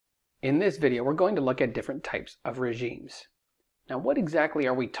In this video, we're going to look at different types of regimes. Now, what exactly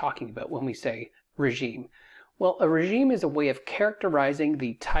are we talking about when we say regime? Well, a regime is a way of characterizing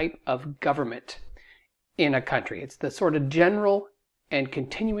the type of government in a country. It's the sort of general and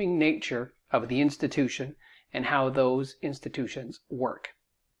continuing nature of the institution and how those institutions work.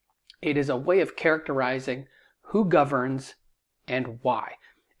 It is a way of characterizing who governs and why.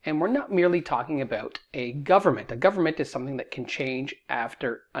 And we're not merely talking about a government. A government is something that can change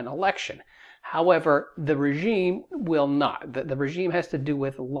after an election. However, the regime will not. The regime has to do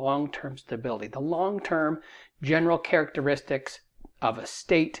with long-term stability, the long-term general characteristics of a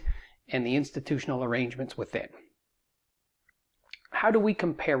state and the institutional arrangements within. How do we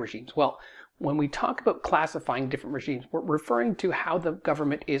compare regimes? Well, when we talk about classifying different regimes, we're referring to how the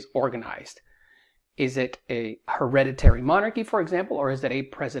government is organized. Is it a hereditary monarchy, for example, or is it a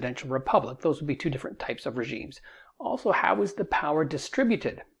presidential republic? Those would be two different types of regimes. Also, how is the power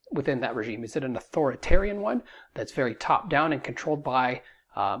distributed within that regime? Is it an authoritarian one that's very top-down and controlled by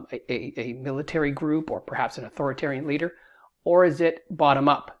a military group or perhaps an authoritarian leader? Or is it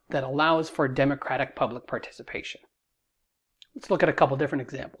bottom-up that allows for democratic public participation? Let's look at a couple different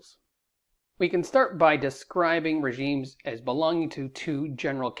examples. We can start by describing regimes as belonging to two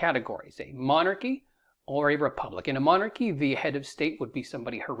general categories, a monarchy or a republic. In a monarchy, the head of state would be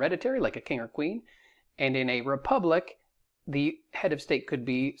somebody hereditary, like a king or queen, and in a republic, the head of state could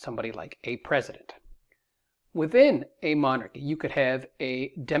be somebody like a president. Within a monarchy, you could have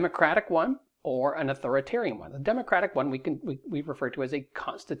a democratic one or an authoritarian one. The democratic one we refer to as a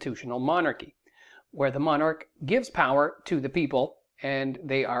constitutional monarchy, where the monarch gives power to the people and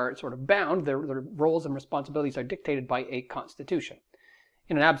they are sort of bound, their roles and responsibilities are dictated by a constitution.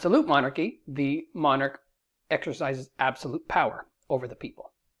 In an absolute monarchy, the monarch exercises absolute power over the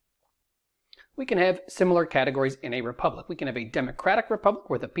people. We can have similar categories in a republic. We can have a democratic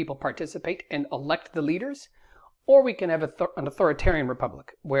republic where the people participate and elect the leaders, or we can have an authoritarian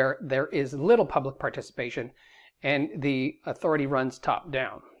republic where there is little public participation and the authority runs top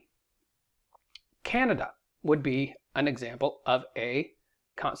down. Canada would be an example of a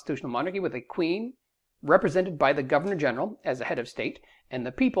constitutional monarchy with a queen represented by the governor general as a head of state, and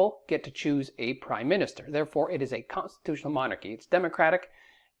the people get to choose a prime minister. Therefore, it is a constitutional monarchy. It's democratic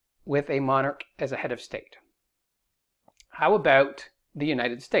with a monarch as a head of state. How about the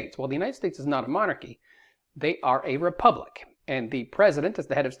United States? Well, the United States is not a monarchy. They are a republic, and the president as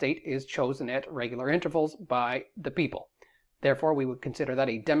the head of state is chosen at regular intervals by the people. Therefore, we would consider that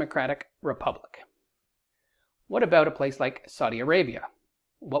a democratic republic. What about a place like Saudi Arabia?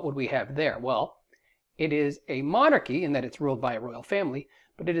 What would we have there? Well, it is a monarchy in that it's ruled by a royal family,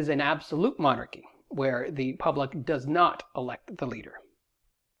 but it is an absolute monarchy where the public does not elect the leader.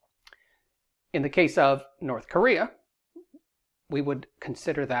 In the case of North Korea, we would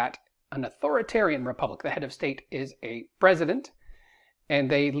consider that an authoritarian republic. The head of state is a president, and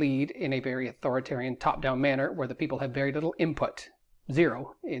they lead in a very authoritarian top-down manner where the people have very little input,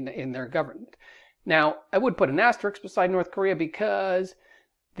 zero, in their government. Now, I would put an asterisk beside North Korea because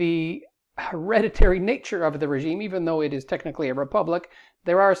the hereditary nature of the regime, even though it is technically a republic,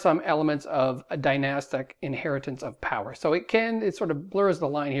 there are some elements of a dynastic inheritance of power. So it sort of blurs the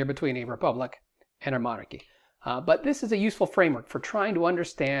line here between a republic and a monarchy. But this is a useful framework for trying to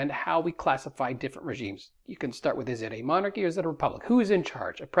understand how we classify different regimes. You can start with, is it a monarchy or is it a republic? Who is in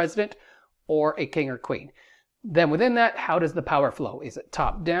charge, a president or a king or queen? Then within that, how does the power flow? Is it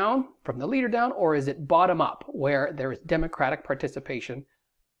top down from the leader down, or is it bottom up where there is democratic participation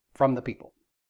from the people?